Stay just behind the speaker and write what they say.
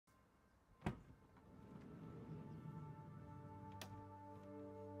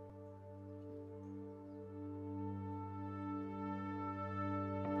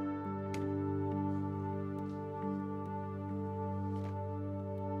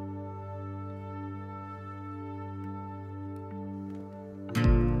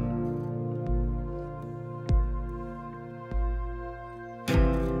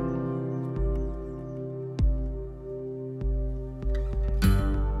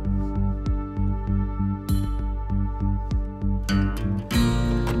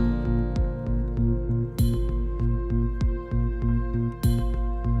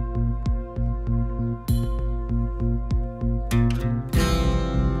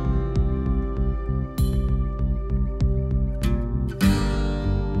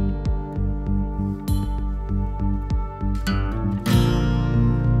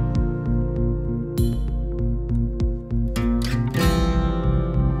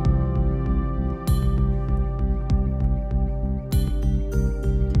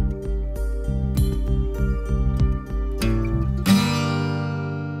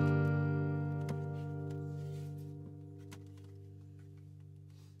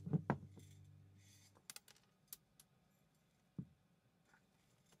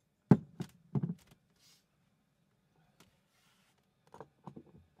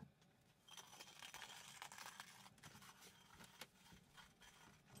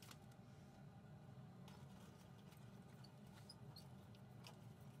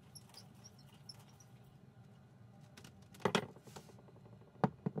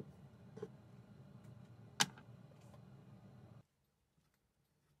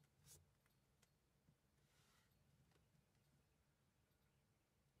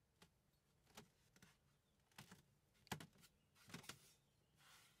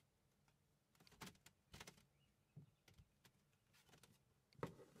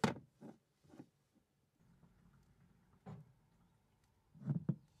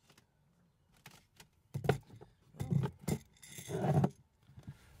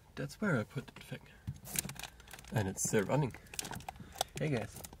that's where I put that thing. And it's still running. Hey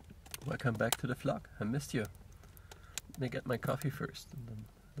guys, welcome back to the vlog. I missed you. Let me get my coffee first and then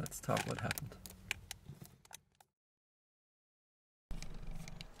let's talk what happened.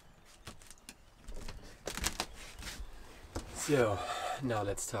 So, now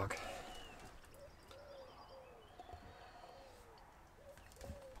let's talk.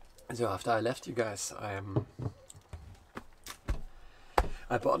 So after I left you guys,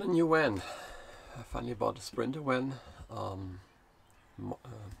 I bought a new van. I finally bought a Sprinter van,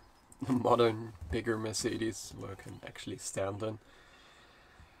 modern, bigger Mercedes where I can actually stand in.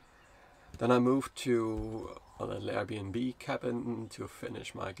 Then I moved to a little Airbnb cabin to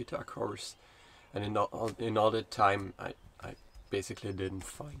finish my guitar course, and in all that time I basically didn't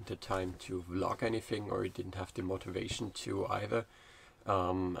find the time to vlog anything, or didn't have the motivation to either.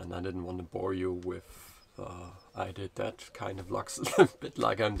 And I didn't want to bore you with I did that kind of vlogs, a bit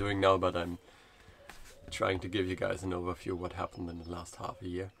like I'm doing now, but I'm trying to give you guys an overview of what happened in the last half a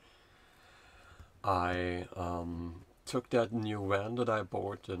year. I took that new van that I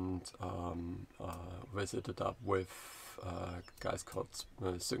bought and visited up with guys called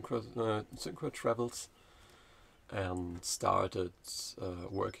Synchro Travels, and started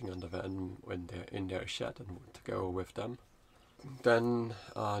working on the van in their shed and to go with them. Then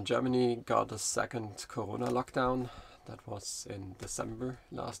Germany got a second Corona lockdown. That was in December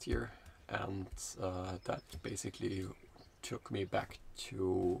last year, and that basically took me back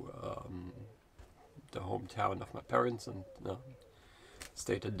to the hometown of my parents and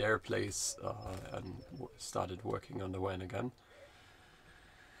stayed at their place and started working on the van again.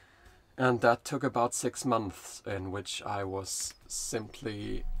 And that took about 6 months, in which I was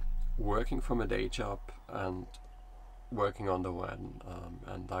simply working from a day job and working on the van,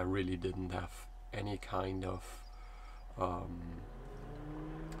 and I really didn't have any kind of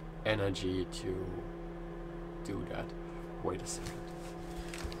energy to do that. Wait a second.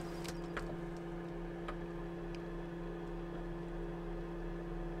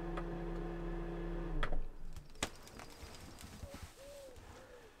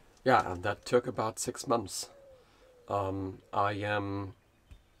 Yeah, and that took about 6 months. I am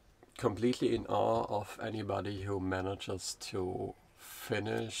completely in awe of anybody who manages to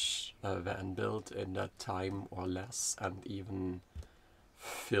finish a van build in that time or less, and even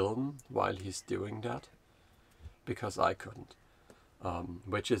film while he's doing that, because I couldn't.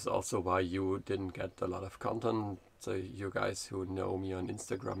 Which is also why you didn't get a lot of content. So you guys who know me on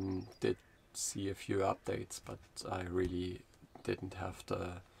Instagram did see a few updates, but I really didn't have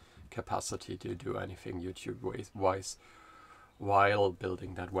the capacity to do anything YouTube-wise while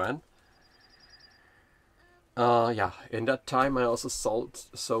building that van. Yeah, in that time I also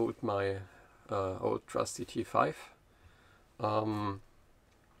sold my old trusty T5.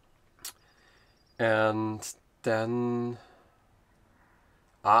 And then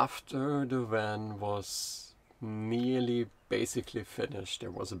after the van was nearly basically finished,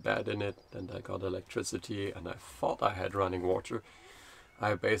 there was a bed in it, and I got electricity, and I thought I had running water.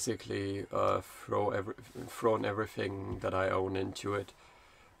 I basically thrown everything that I own into it.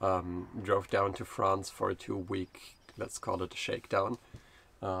 Drove down to France for a 2-week, let's call it a shakedown,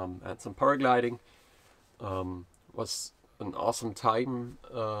 and some paragliding. Was an awesome time.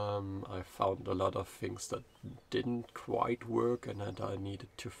 I found a lot of things that didn't quite work and that I needed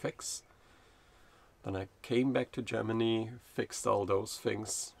to fix. Then I came back to Germany, fixed all those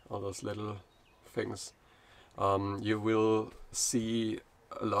things, all those little things. You will see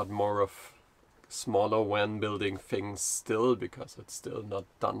a lot more of smaller van building things still, because it's still not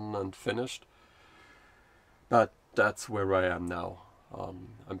done and finished. But that's where I am now.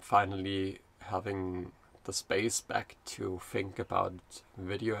 I'm finally having the space back to think about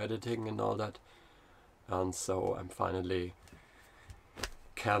video editing and all that, and so I'm finally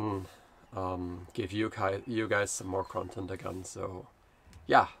can give you guys some more content again. So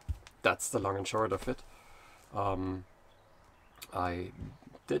yeah, that's the long and short of it. I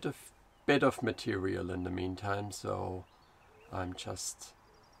did a bit of material in the meantime, so I'm just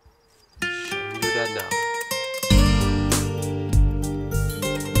showing you that now.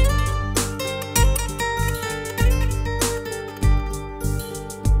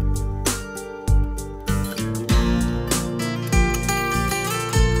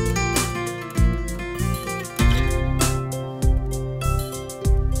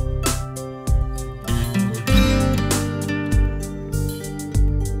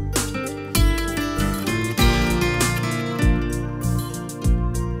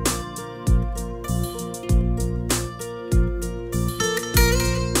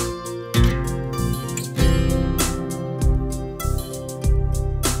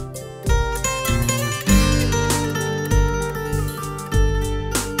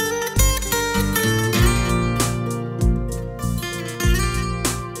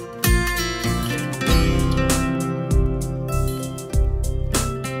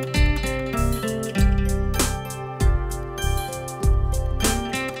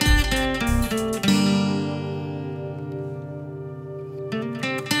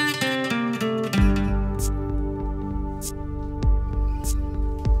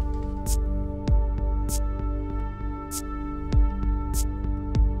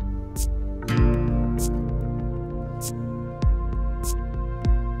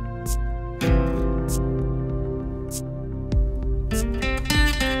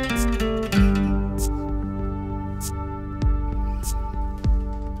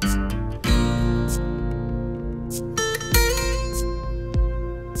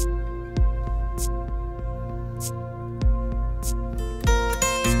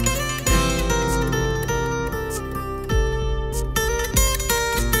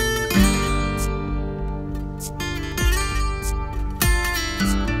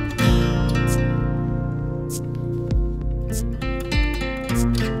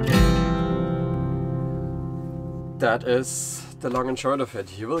 that is the long and short of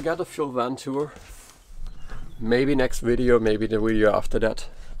it. You will get a full van tour. Maybe next video, maybe the video after that.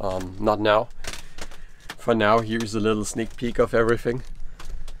 Not now. For now, here's a little sneak peek of everything.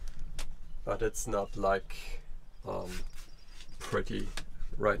 But it's not like pretty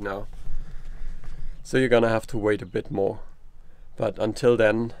right now. So you're gonna have to wait a bit more. But until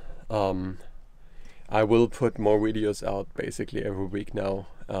then, I will put more videos out basically every week now.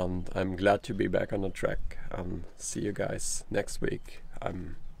 And I'm glad to be back on the track. See you guys next week.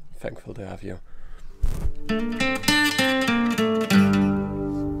 I'm thankful to have you.